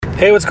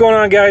Hey, what's going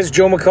on, guys?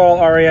 Joe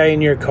McCall, REI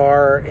in your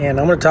car, and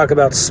I'm going to talk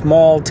about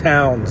small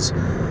towns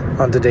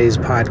on today's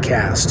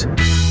podcast.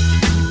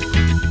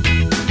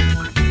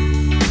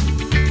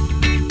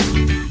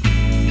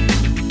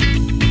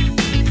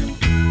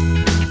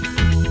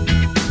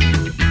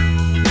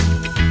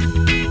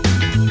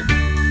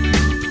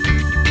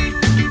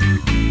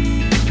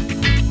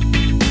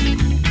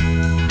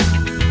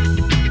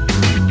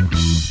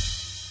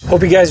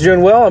 Hope you guys are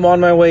doing well. I'm on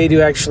my way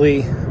to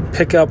actually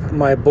pick up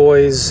my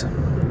boys.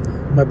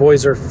 My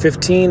boys are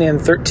 15 and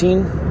 13.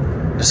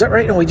 Is that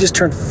right? No, we just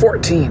turned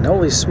 14.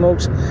 Holy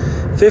smokes.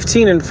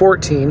 15 and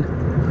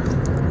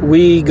 14.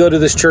 We go to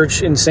this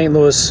church in St.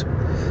 Louis,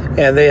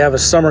 and they have a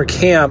summer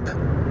camp.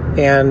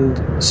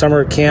 And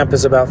summer camp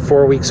is about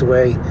 4 weeks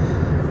away,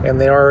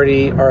 and they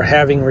already are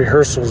having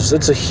rehearsals.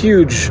 It's a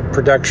huge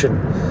production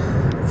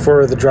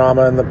for the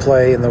drama and the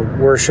play and the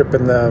worship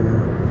and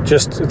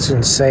it's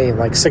insane.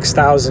 Like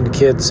 6,000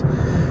 kids.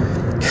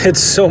 It's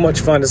so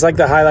much fun. It's like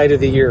the highlight of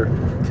the year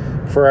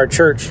for our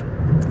church,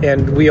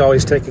 and we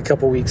always take a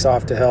couple weeks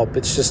off to help.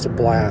 It's just a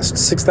blast.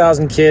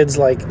 6,000 kids,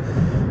 like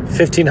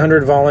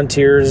 1,500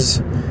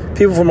 volunteers,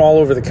 people from all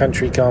over the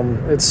country come.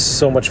 It's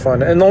so much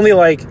fun, and only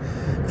like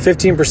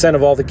 15%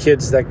 of all the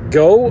kids that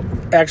go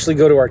actually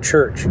go to our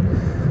church.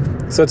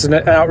 So it's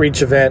an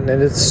outreach event,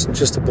 and it's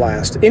just a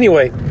blast.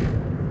 Anyway,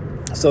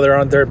 so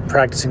they're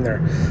practicing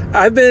there.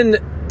 I've been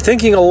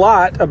thinking a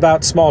lot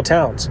about small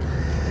towns,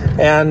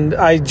 and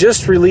I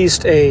just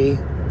released a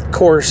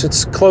course.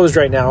 It's closed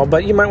right now,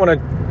 but you might want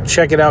to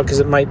check it out because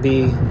there might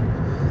be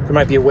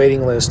a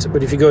waiting list.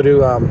 But if you go to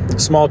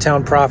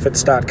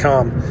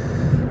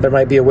smalltownprophets.com, there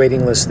might be a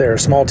waiting list there.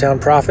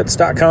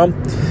 smalltownprophets.com.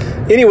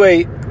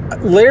 Anyway,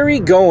 Larry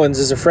Goins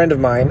is a friend of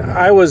mine.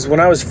 When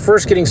I was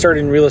first getting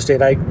started in real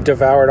estate, I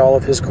devoured all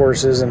of his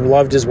courses and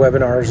loved his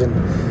webinars,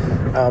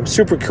 and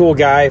super cool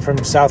guy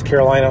from South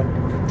Carolina.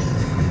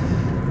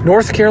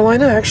 North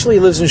Carolina, actually,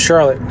 he lives in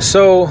Charlotte.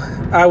 So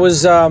I've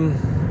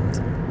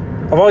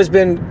always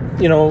been,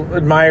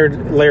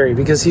 admired Larry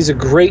because he's a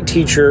great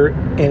teacher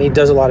and he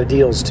does a lot of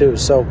deals too.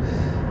 So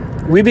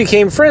we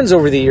became friends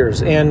over the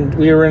years, and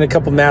we were in a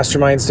couple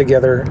masterminds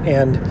together,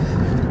 and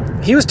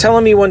he was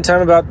telling me one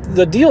time about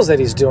the deals that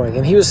he's doing,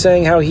 and he was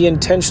saying how he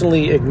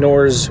intentionally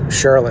ignores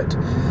Charlotte,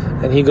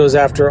 and he goes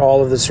after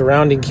all of the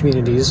surrounding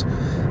communities,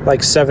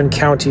 like 7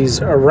 counties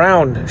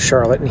around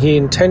Charlotte, and he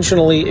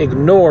intentionally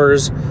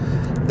ignores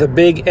the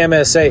big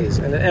MSAs.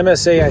 And an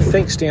MSA, I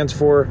think, stands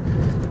for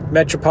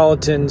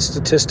Metropolitan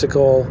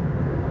Statistical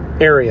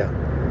Area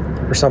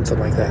or something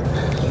like that.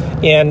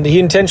 And he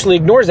intentionally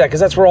ignores that because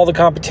that's where all the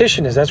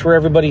competition is. That's where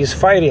everybody is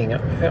fighting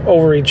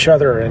over each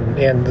other,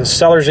 and the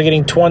sellers are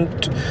getting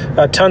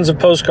tons of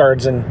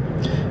postcards, and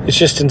it's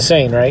just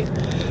insane, right?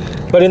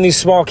 But in these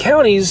small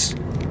counties,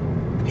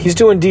 he's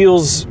doing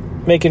deals,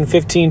 making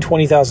 $15,000,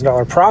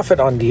 $20,000 profit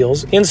on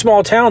deals in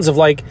small towns of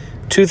like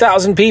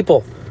 2,000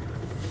 people.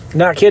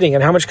 Not kidding.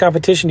 And how much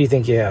competition do you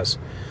think he has?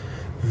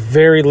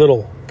 Very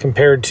little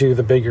compared to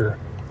the bigger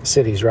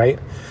cities, right?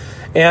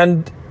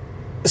 And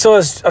so I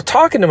was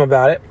talking to him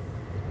about it,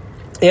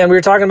 and we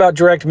were talking about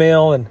direct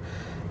mail and,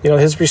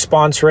 his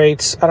response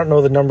rates. I don't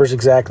know the numbers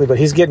exactly, but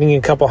he's getting a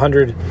couple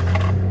hundred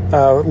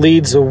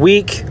leads a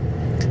week,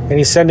 and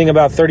he's sending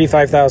about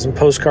 35,000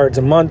 postcards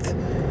a month.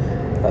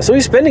 So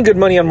he's spending good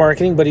money on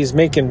marketing, but he's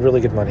making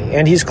really good money.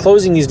 And he's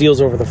closing these deals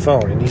over the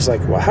phone. And he's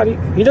like, well,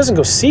 he doesn't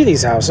go see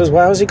these houses.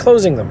 Well, how is he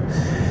closing them?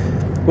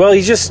 Well,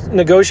 he just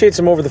negotiates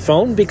them over the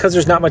phone because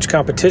there's not much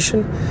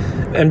competition.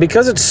 And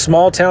because it's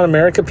small town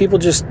America, people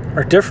just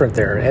are different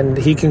there. And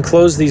he can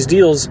close these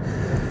deals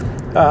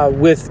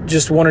with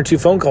just 1 or 2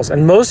 phone calls.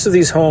 And most of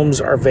these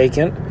homes are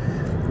vacant.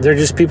 They're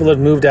just people that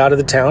have moved out of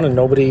the town, and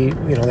nobody,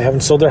 they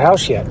haven't sold their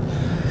house yet.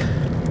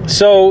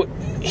 So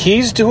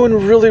he's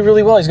doing really,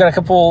 really well. He's got a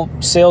couple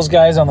sales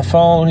guys on the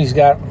phone. He's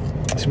got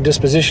some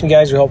disposition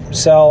guys who help him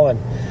sell. And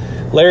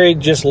Larry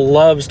just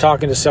loves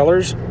talking to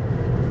sellers.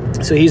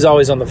 So he's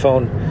always on the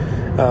phone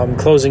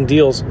closing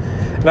deals.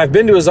 And I've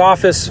been to his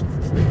office.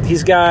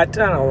 He's got,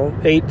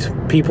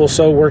 8 people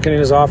so working in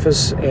his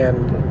office,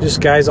 and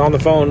just guys on the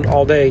phone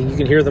all day. You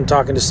can hear them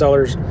talking to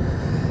sellers.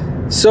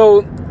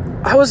 So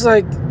I was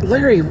like,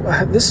 Larry,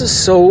 this is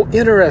so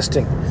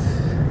interesting.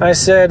 I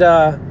said,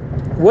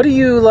 what do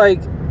you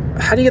like?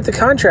 How do you get the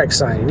contract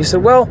signed? And he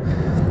said, well,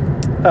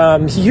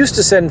 he used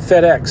to send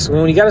FedEx.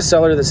 When he got a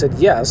seller that said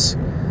yes,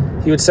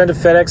 he would send a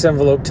FedEx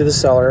envelope to the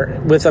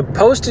seller with a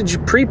postage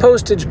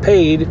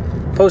prepaid,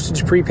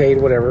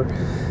 whatever,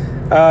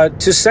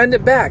 to send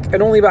it back.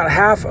 And only about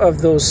half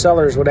of those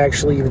sellers would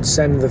actually even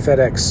send the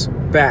FedEx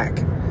back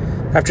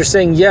after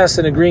saying yes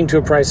and agreeing to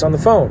a price on the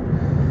phone.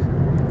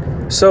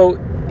 So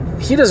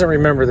he doesn't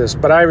remember this,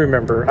 but I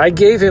remember. I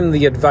gave him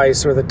the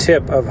advice or the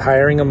tip of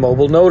hiring a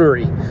mobile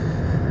notary.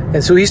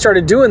 And so he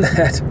started doing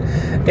that.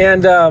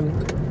 And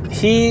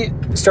he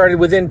started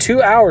within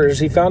 2 hours,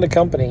 he found a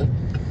company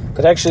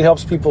that actually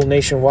helps people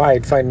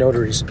nationwide find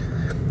notaries.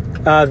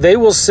 They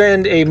will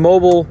send a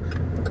mobile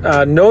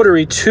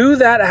notary to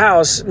that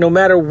house, no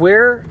matter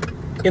where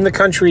in the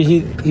country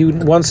he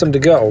wants them to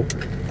go,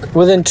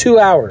 within 2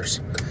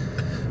 hours.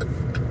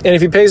 And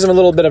if he pays them a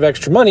little bit of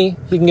extra money,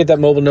 he can get that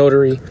mobile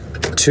notary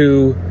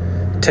to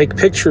take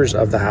pictures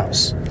of the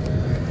house.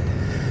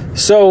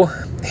 So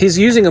he's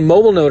using a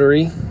mobile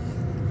notary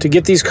to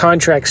get these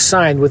contracts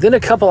signed within a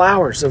couple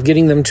hours of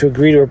getting them to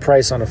agree to a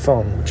price on a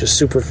phone, which is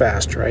super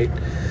fast, right?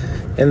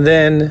 And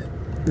then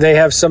they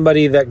have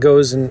somebody that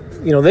goes and,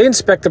 they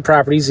inspect the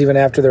properties even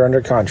after they're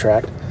under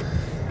contract.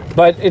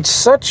 But it's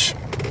such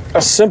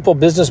a simple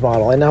business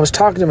model. And I was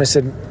talking to him, I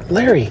said,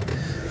 Larry,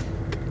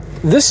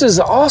 this is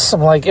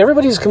awesome. Like,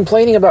 everybody's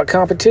complaining about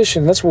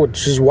competition.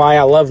 Which is why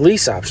I love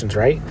lease options,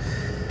 right?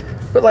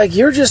 But like,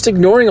 you're just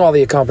ignoring all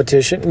the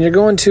competition, and you're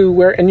going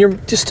to and you're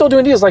just still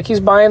doing deals. Like, he's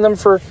buying them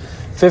for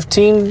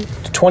 15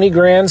 to 20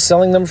 grand,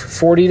 selling them for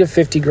 40 to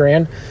 50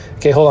 grand.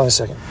 Okay, hold on a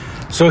second.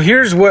 So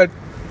here's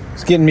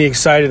what's getting me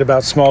excited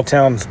about small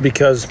towns,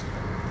 because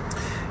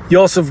you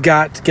also have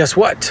got, guess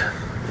what?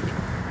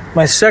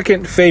 My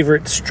second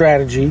favorite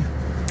strategy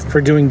for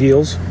doing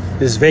deals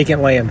is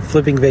vacant land,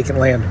 flipping vacant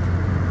land.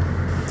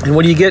 And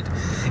what do you get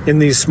in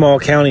these small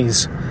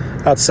counties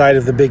outside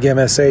of the big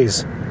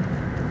MSAs?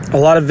 A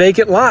lot of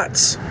vacant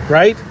lots,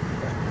 right?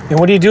 And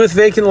what do you do with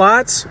vacant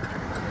lots?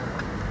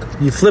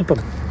 You flip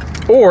them.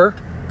 Or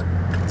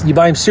you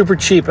buy them super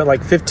cheap at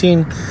like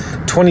 15,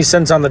 20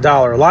 cents on the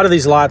dollar. A lot of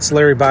these lots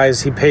Larry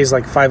buys, he pays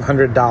like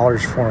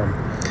 $500 for them.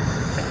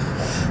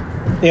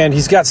 And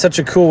he's got such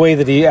a cool way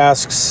that he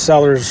asks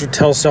sellers or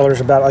tells sellers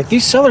about it. Like,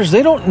 these sellers,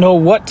 they don't know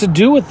what to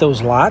do with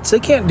those lots. They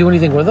can't do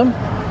anything with them.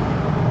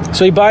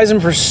 So he buys them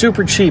for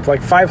super cheap, like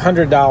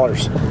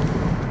 $500.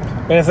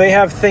 And if they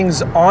have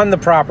things on the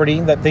property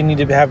that they need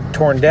to have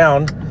torn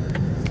down,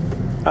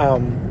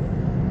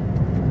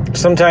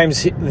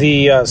 sometimes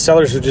the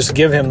sellers would just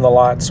give him the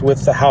lots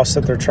with the house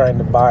that they're trying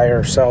to buy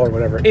or sell or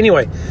whatever.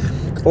 Anyway,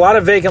 a lot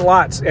of vacant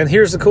lots. And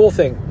here's the cool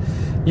thing.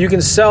 You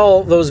can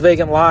sell those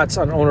vacant lots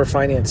on owner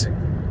financing.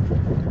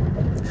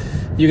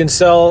 You can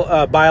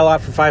buy a lot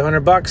for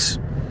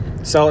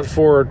 $500, sell it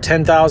for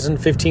 $10,000,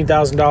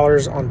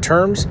 $15,000 on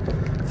terms,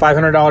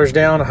 $500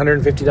 down,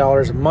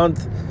 $150 a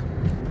month.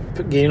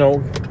 I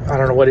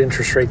don't know what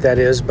interest rate that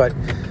is, but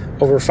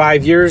over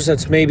 5 years,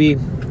 that's maybe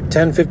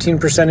 10,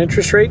 15%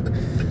 interest rate.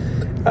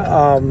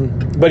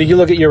 But if you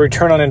look at your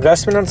return on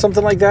investment on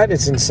something like that,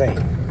 it's insane.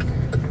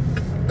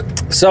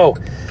 So,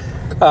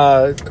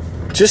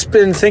 just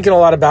been thinking a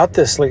lot about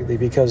this lately,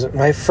 because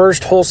my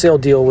first wholesale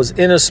deal was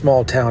in a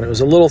small town. It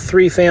was a little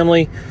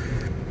 3-family.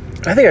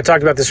 I think I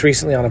talked about this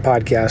recently on a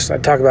podcast. I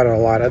talk about it a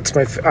lot.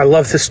 I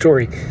love this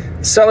story.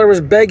 The seller was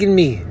begging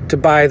me to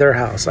buy their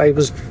house. I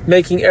was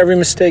making every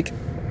mistake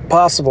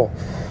possible.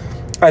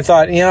 I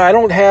thought, I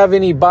don't have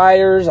any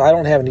buyers. I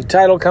don't have any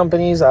title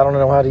companies. I don't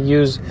know how to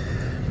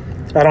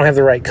I don't have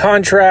the right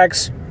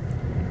contracts.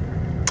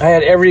 I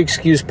had every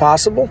excuse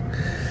possible,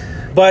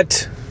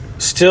 but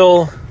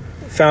still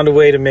found a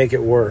way to make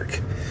it work.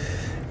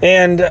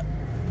 And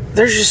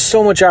there's just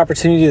so much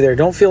opportunity there.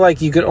 Don't feel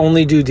like you could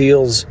only do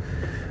deals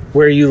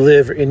where you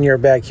live in your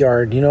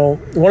backyard.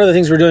 One of the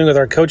things we're doing with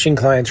our coaching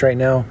clients right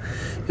now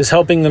is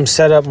helping them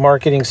set up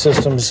marketing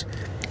systems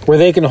where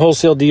they can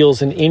wholesale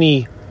deals in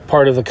any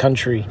part of the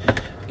country,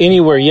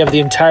 anywhere. You have the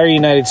entire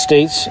United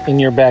States in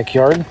your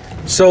backyard.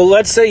 So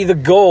let's say the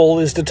goal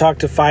is to talk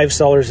to 5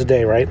 sellers a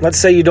day, right? Let's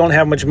say you don't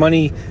have much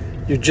money.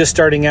 You're just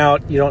starting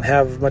out. You don't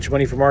have much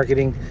money for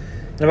marketing.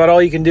 And about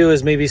all you can do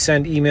is maybe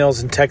send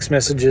emails and text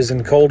messages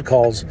and cold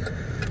calls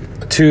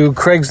to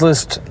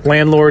Craigslist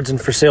landlords and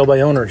for sale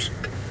by owners.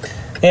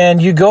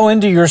 And you go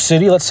into your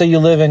city. Let's say you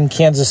live in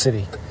Kansas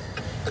City.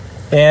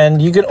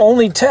 And you can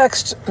only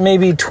text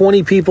maybe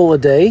 20 people a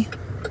day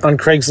on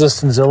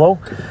Craigslist and Zillow.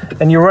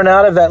 And you run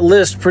out of that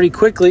list pretty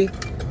quickly.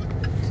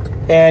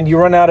 And you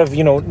run out of,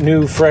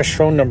 new, fresh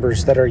phone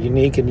numbers that are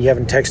unique and you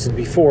haven't texted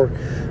before.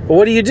 But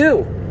what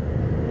do?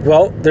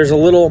 Well, there's a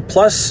little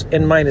plus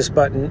and minus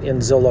button in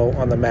Zillow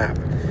on the map.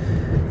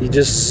 You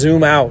just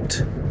zoom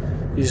out.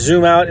 You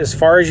zoom out as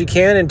far as you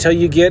can until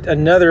you get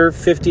another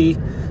 50,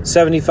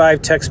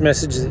 75 text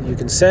messages that you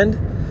can send.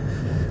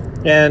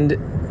 And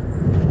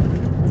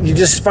you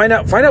just find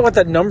out what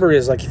that number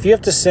is. Like, if you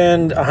have to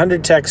send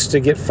 100 texts to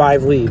get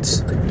 5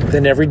 leads,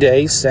 then every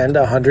day send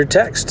 100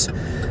 texts.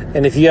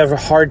 And if you have a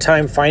hard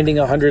time finding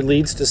 100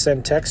 leads to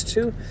send text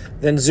to,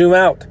 then zoom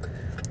out.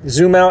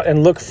 Zoom out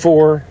and look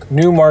for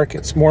new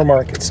markets, more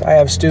markets. I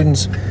have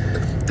students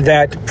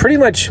that pretty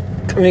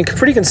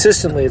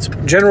consistently, it's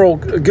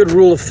a good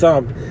rule of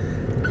thumb.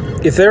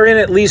 If they're in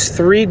at least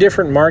 3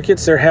 different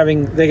markets,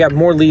 they got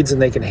more leads than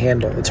they can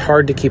handle. It's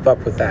hard to keep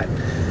up with that.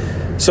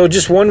 So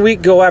just 1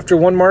 week, go after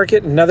one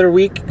market, another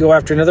week, go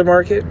after another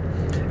market,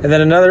 and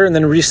then another, and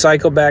then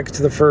recycle back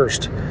to the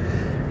first.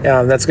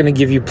 That's going to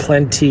give you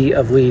plenty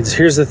of leads.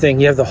 Here's the thing.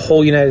 You have the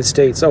whole United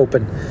States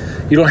open.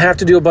 You don't have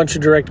to do a bunch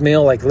of direct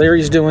mail like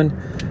Larry's doing.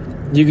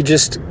 You could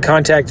just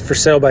contact for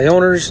sale by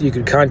owners. You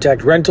could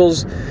contact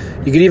rentals.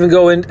 You could even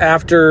go in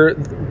after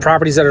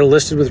properties that are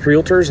listed with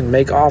realtors and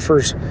make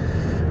offers,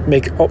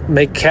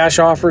 make cash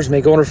offers,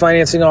 make owner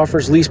financing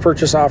offers, lease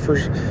purchase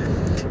offers.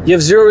 You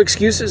have 0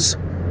 excuses.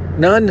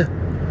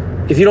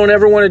 None. If you don't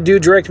ever want to do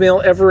direct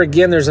mail ever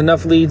again, there's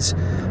enough leads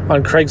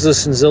on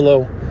Craigslist and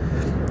Zillow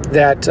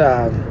that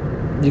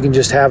you can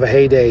just have a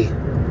heyday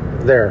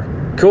there.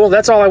 Cool.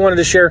 That's all I wanted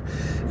to share.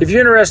 If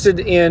you're interested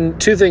in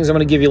two things, I'm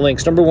going to give you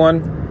links. Number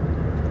one,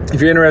 if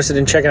you're interested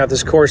in checking out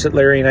this course that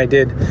Larry and I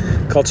did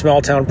called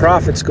Small Town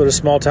Profits, go to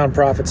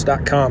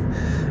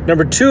smalltownprofits.com.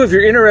 Number two, if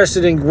you're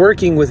interested in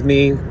working with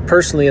me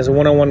personally as a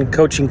one-on-one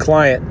coaching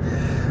client,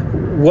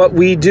 what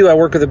we do, I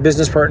work with a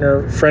business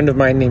partner, friend of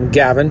mine named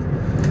Gavin,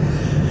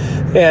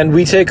 and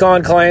we take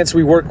on clients,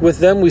 we work with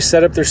them, we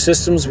set up their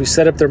systems, we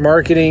set up their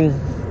marketing,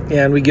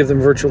 and we give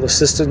them virtual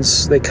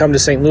assistants. They come to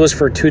St. Louis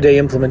for a 2-day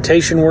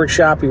implementation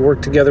workshop. We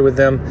work together with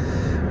them.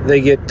 They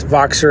get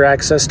Voxer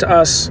access to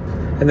us.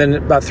 And then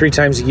about 3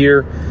 times a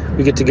year,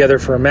 we get together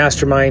for a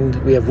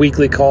mastermind. We have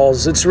weekly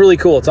calls. It's really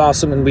cool. It's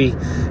awesome. And we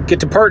get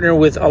to partner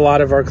with a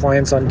lot of our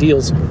clients on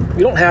deals. You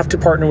don't have to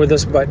partner with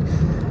us, but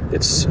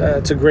it's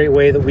a great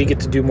way that we get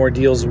to do more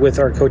deals with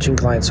our coaching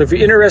clients. So if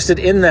you're interested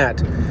in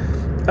that,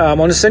 I'm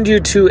going to send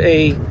you to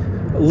a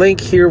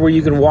link here where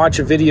you can watch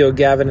a video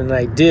Gavin and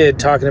I did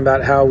talking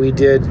about how we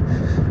did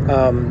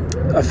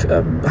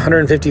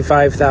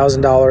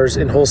 $155,000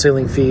 in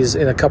wholesaling fees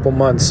in a couple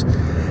months.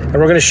 And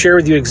we're going to share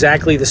with you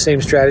exactly the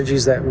same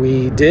strategies that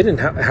we did and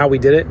how we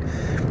did it.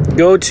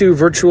 Go to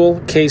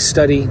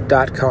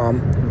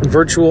virtualcasestudy.com,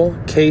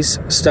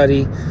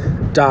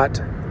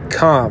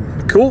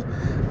 virtualcasestudy.com. Cool?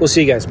 We'll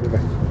see you guys.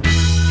 Bye-bye.